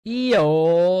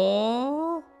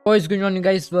Yo, what is going on, you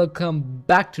guys? Welcome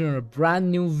back to another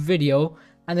brand new video.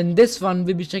 And in this one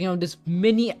we'll be checking out this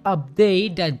mini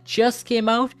update that just came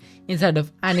out inside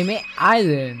of Anime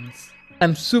Islands.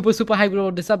 I'm super hyped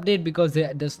about this update because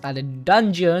they just added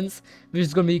dungeons, which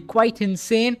is gonna be quite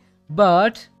insane.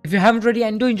 But if you haven't already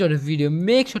and do enjoy the video,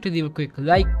 make sure to leave a quick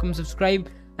like, comment, subscribe,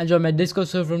 and join my Discord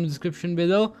server from the description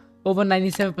below. Over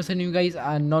 97% of you guys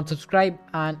are not subscribed,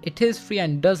 and it is free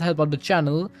and does help out the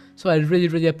channel, so I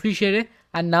really appreciate it.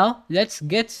 And now let's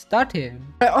get started.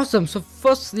 Alright, awesome. So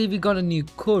firstly we got a new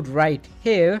code right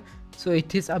here, so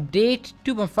it is update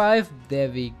 2.5. there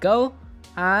we go,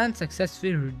 and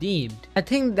successfully redeemed. I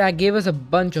think that gave us a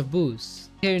bunch of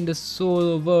boosts here in the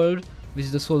solo world, which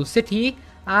is the solo city.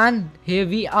 And here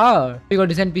we are, we got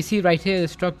this NPC right here.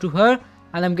 Let's talk to her,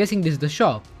 and I'm guessing this is the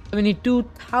shop. We need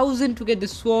 2000 to get the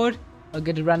sword. I'll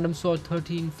get a random sword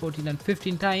 13, 14 and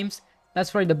 15 times.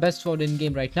 That's probably the best sword in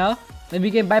game right now. Then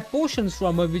we can buy potions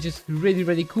from her, which is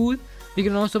really cool. We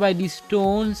can also buy these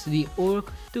stones, the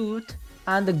orc tooth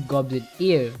and the goblin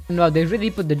ear. Now they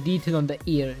really put the detail on the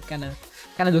ear. Kinda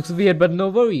looks weird, but no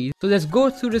worries. So let's go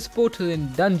through this portal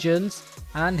in dungeons,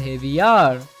 and here we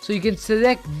are. So you can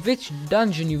select which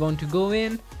dungeon you want to go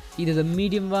in. Either the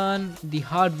medium one, the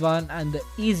hard one and the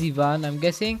easy one, I'm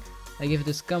guessing. Like if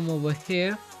this come over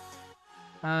here,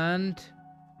 and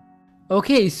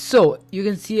okay, so you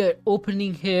can see an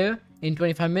opening here in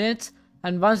 25 minutes,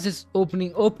 and once this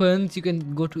opening opens you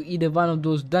can go to either one of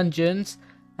those dungeons.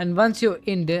 And once you're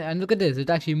in there, and look at this, it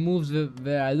actually moves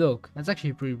where I look. That's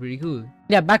actually pretty cool.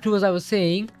 Yeah, back to what I was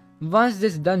saying. Once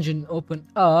this dungeon open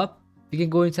up, we can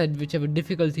go inside whichever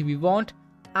difficulty we want,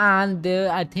 and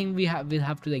there I think we'll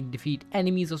have to like defeat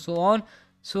enemies or so on.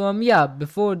 So yeah,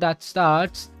 before that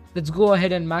starts, let's go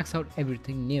ahead and max out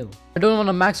everything new. I don't want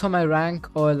to max out my rank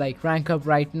or like rank up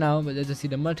right now, but let's just see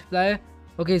the multiplier.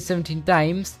 Okay, 17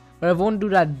 times, but I won't do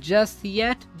that just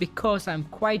yet because I'm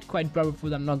quite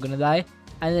powerful, I'm not gonna lie,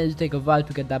 and it'll take a while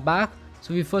to get that back.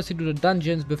 So we first do the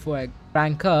dungeons before I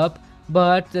rank up.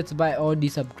 But let's buy all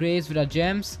these upgrades with our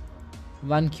gems.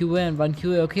 1 QA and 1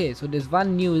 QA. Okay, so there's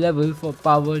one new level for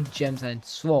power, gems and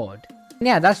sword.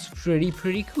 Yeah, that's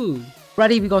pretty cool.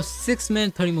 Righty, we got 6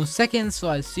 minutes 30 more seconds, so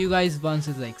I'll see you guys once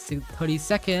it's like 30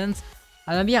 seconds.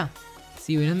 And yeah,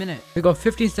 see you in a minute. We got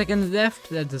 15 seconds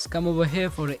left. Let's just come over here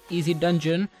for the easy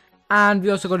dungeon. And we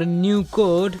also got a new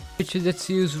code which let's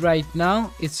use right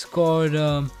now. It's called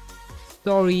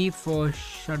sorry for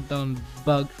shutdown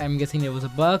bug. I'm guessing there was a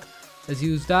bug. Let's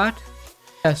use that.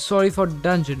 Yeah, sorry for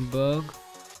dungeon bug.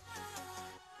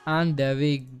 And there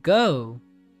we go.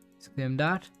 Let's claim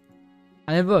that.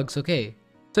 And it works, okay.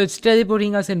 So it's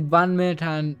teleporting us in 1 minute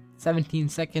and 17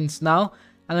 seconds now.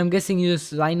 And I'm guessing you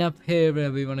just line up here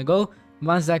wherever you want to go.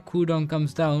 Once that cooldown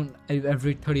comes down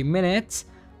every 30 minutes,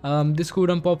 this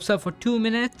cooldown pops up for 2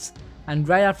 minutes. And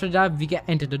right after that, we can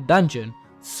enter the dungeon.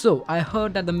 So I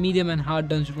heard that the medium and hard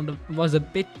dungeon was a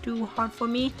bit too hard for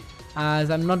me,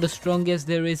 as I'm not the strongest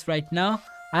there is right now.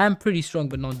 I am pretty strong,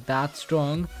 but not that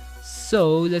strong.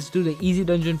 So let's do the easy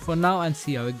dungeon for now and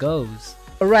see how it goes.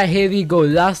 Alright, here we go.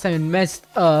 Last time it messed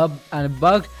up and it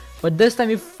bugged, but this time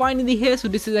we're finally here. So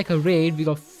this is like a raid. We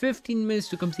got 15 minutes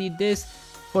to complete this.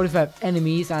 45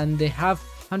 enemies, and they have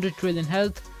 100 trillion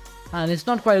health, and it's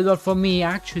not quite a lot for me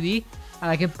actually. And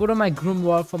I can put on my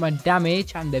grimoire for my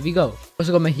damage, and there we go.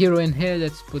 Also got my hero in here.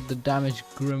 Let's put the damage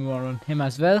grimoire on him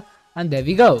as well, and there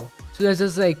we go. So let's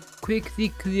just like quickly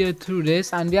clear through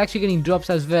this, and we're actually getting drops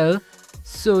as well.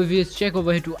 So if you just check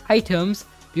over here to items,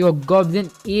 we got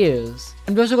goblin ears,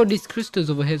 and we also got these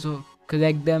crystals over here, so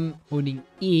collect them holding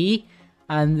E,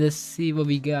 and let's see what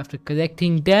we get after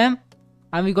collecting them.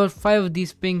 And we got 5 of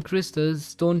these pink crystals,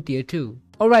 stone tier 2.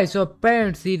 Alright, so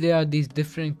apparently there are these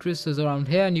different crystals around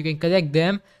here, and you can collect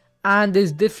them, and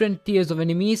there's different tiers of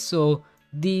enemies. So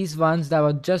these ones that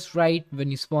were just right when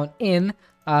you spawn in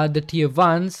are the tier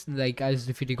 1s, like I just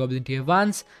defeated goblin tier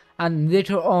 1s, and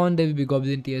later on there will be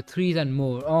goblin tier 3s and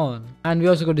more on. And we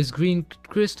also got this green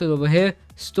crystal over here,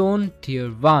 stone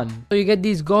tier 1. So you get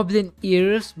these goblin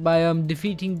ears by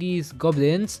defeating these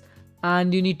goblins,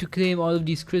 and you need to claim all of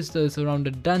these crystals around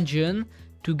the dungeon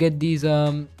to get these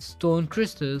stone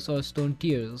crystals or stone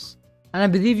tiers. And I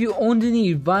believe you only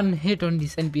need 1 hit on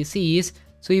these NPCs,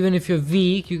 so even if you're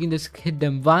weak you can just hit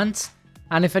them once,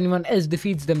 and if anyone else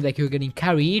defeats them like you're getting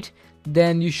carried,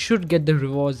 then you should get the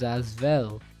rewards as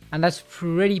well. And that's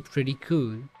pretty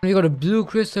cool. And we got a blue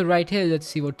crystal right here. Let's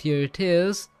see what tier it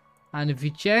is, and if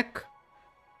we check,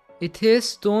 it is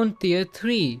stone tier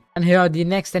 3. And here are the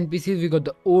next NPCs. We got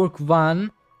the orc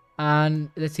one, and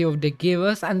let's see what they gave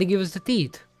us, and they give us the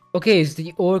teeth. Okay, it's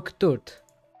the orc tooth.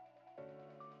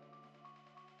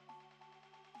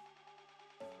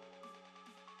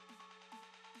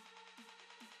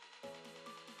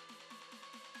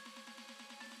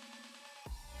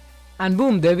 And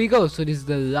boom, there we go. So this is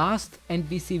the last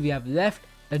NPC we have left,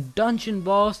 the dungeon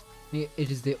boss. It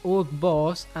is the orc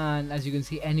boss, and as you can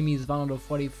see, enemy is 1 out of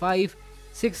 45.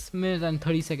 6 minutes and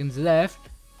 30 seconds left.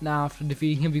 Now after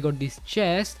defeating him, we got this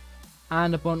chest,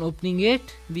 and upon opening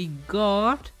it, we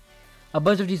got a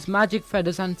bunch of these magic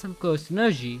feathers and some cursed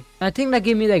energy. I think that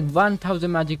gave me like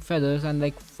 1000 magic feathers and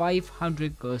like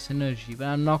 500 cursed energy, but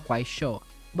I'm not quite sure.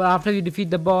 But after we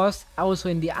defeat the boss, also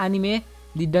in the anime,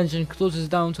 the dungeon closes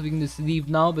down, so we can just leave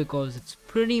now because it's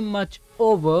pretty much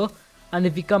over. And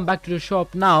if we come back to the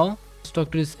shop now, let's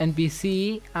talk to this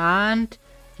NPC, and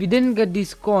we didn't get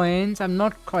these coins. I'm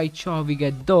not quite sure how we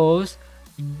get those,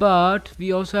 but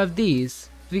we also have these.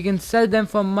 We can sell them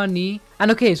for money. And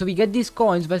okay, so we get these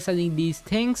coins by selling these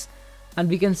things, and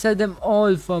we can sell them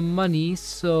all for money.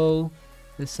 So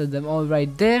let's sell them all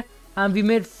right there. And we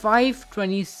made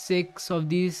 526 of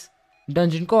these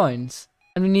dungeon coins,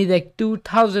 and we need like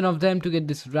 2000 of them to get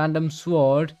this random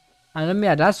sword. And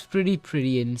yeah, that's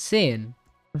pretty insane.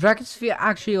 Dragonsphere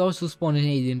actually also spawned an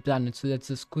alien planet, so let's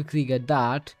just quickly get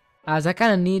that, as I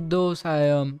kind of need those.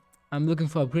 I'm looking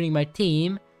for upgrading my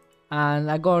team, and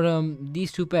I got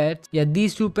these two pets. Yeah,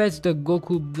 these two pets, the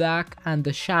Goku Black and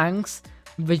the Shanks,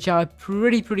 which are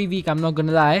pretty weak, I'm not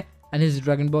gonna lie. And his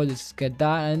Dragon Ball, let's get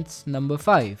that, and it's number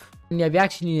 5. And yeah, we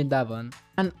actually needed that one.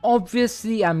 And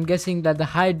obviously, I'm guessing that the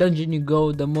higher dungeon you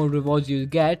go, the more rewards you'll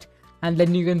get, and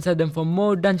then you can sell them for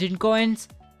more dungeon coins.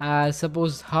 I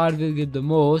suppose hard will give the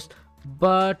most,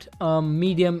 but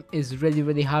medium is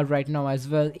really hard right now as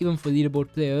well, even for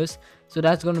leaderboard players. So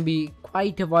that's gonna be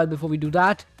quite a while before we do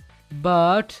that,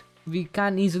 but we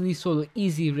can easily solo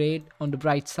easy raid on the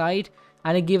bright side,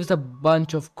 and it gives a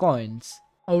bunch of coins.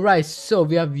 Alright, so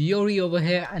we have Yuri over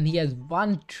here, and he has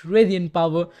 1 trillion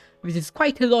power, which is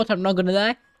quite a lot, I'm not gonna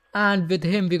lie. And with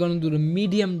him, we're gonna do the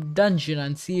medium dungeon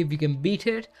and see if we can beat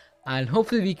it. And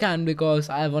hopefully we can, because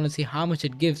I want to see how much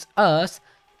it gives us.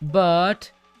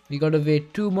 But we gotta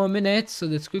wait 2 more minutes, so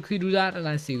let's quickly do that, and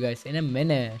I'll see you guys in a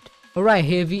minute. Alright,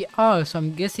 here we are. So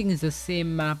I'm guessing it's the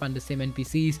same map and the same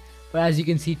NPCs, but as you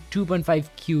can see, 2.5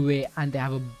 QA, and they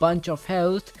have a bunch of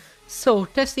health. So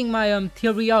testing my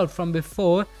theory out from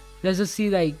before, let's just see,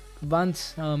 like,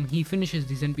 once he finishes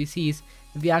these NPCs,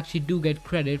 we actually do get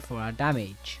credit for our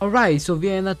damage. Alright, so we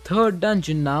are in a 3rd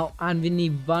dungeon now, and we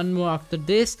need 1 more after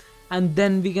this, and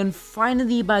then we can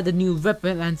finally buy the new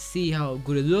weapon and see how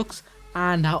good it looks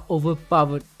and how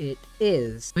overpowered it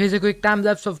is. Here's a quick time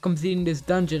lapse of completing this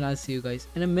dungeon. I'll see you guys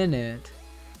in a minute.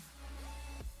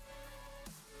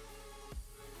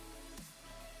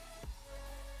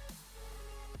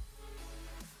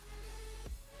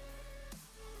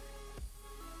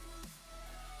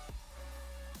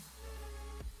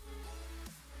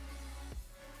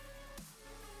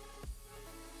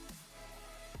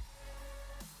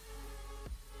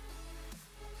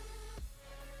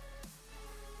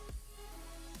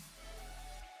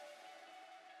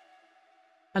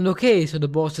 And okay, so the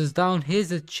boss is down. Here's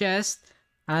the chest,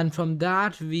 and from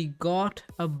that we got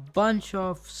a bunch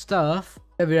of stuff.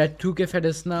 We're at 2k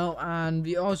feathers now, and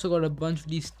we also got a bunch of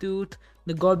these tooth,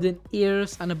 the goblin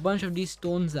ears, and a bunch of these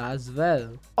stones as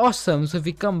well. Awesome. So if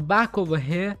we come back over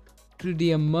here to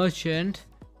the merchant,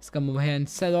 let's come over here and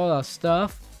sell all our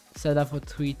stuff. Sell that for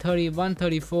 330,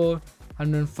 134,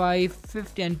 105,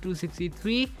 50, and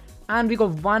 263, and we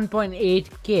got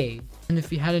 1.8k. And if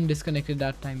we hadn't disconnected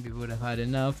that time, we would have had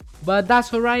enough. But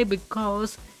that's alright,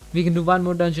 because we can do 1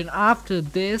 more dungeon after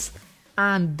this,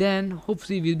 and then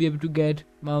hopefully we'll be able to get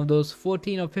one of those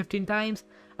 14 or 15 times.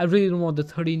 I really don't want the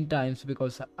 13 times,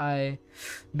 because I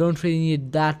don't really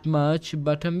need that much.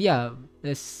 But yeah,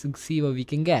 let's see what we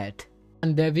can get.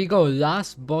 And there we go,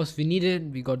 last boss we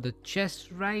needed. We got the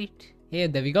chest right here,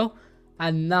 there we go.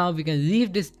 And now we can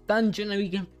leave this dungeon, and we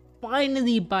can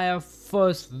finally buy our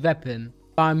first weapon.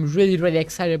 I'm really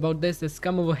excited about this. Let's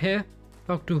come over here,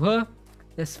 talk to her.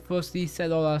 Let's firstly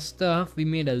sell all our stuff. We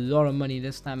made a lot of money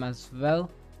this time as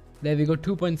well. There we go,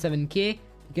 2.7k.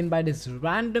 You can buy this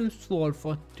random sword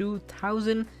for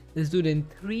 2000. Let's do it in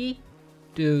 3,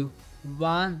 2,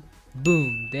 1.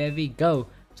 Boom, there we go.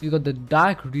 So we got the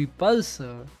dark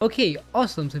repulsor. Okay,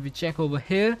 awesome. So if we check over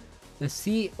here, let's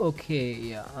see. Okay,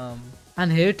 yeah,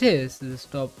 and here it is. Let's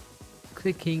stop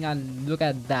clicking and look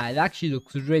at that. It actually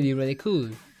looks really cool.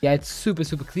 Yeah, it's super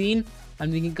clean.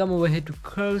 And we can come over here to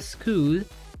Curl School,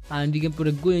 and we can put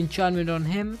a good enchantment on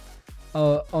him,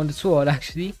 on the sword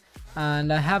actually.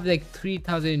 And I have like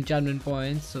 3000 enchantment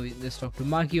points, so let's talk to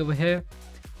Marky over here.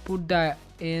 Put that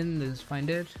in, let's find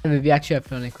it, and we actually have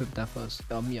to unequip that first.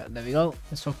 Yeah, there we go.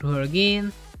 Let's talk to her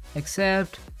again.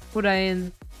 Accept, put that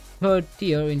in. 3rd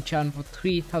tier enchant for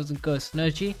 3000 curse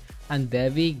energy, And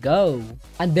there we go.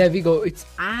 And there we go. It's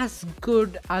as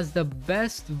good as the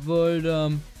best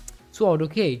world sword.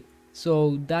 Okay,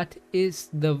 so that is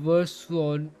the worst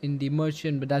sword in the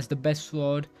merchant, but that's the best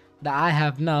sword that I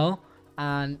have now,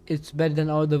 and it's better than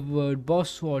all the world boss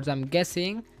swords, I'm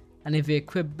guessing. And if we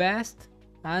equip best,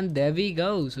 and there we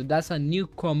go. So that's a new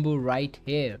combo right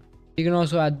here. You can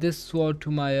also add this sword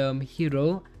to my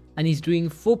hero, and he's doing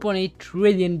 4.8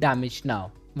 trillion damage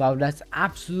now. Wow, that's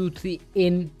absolutely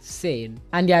insane.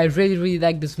 And yeah, I really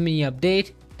like this mini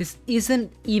update. This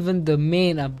isn't even the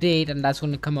main update, and that's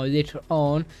going to come out later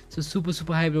on, so super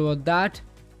hyped about that.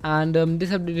 And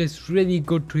this update is really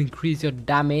good to increase your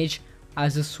damage,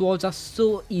 as the swords are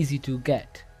so easy to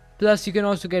get. Plus you can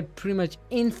also get pretty much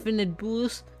infinite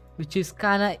boost, which is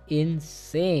kinda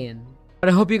insane. But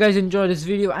I hope you guys enjoyed this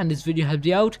video and this video helped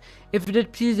you out. If you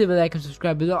did, please leave a like and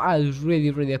subscribe below. I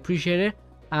really appreciate it.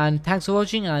 And thanks for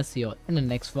watching, and I'll see you all in the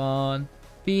next one.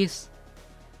 Peace.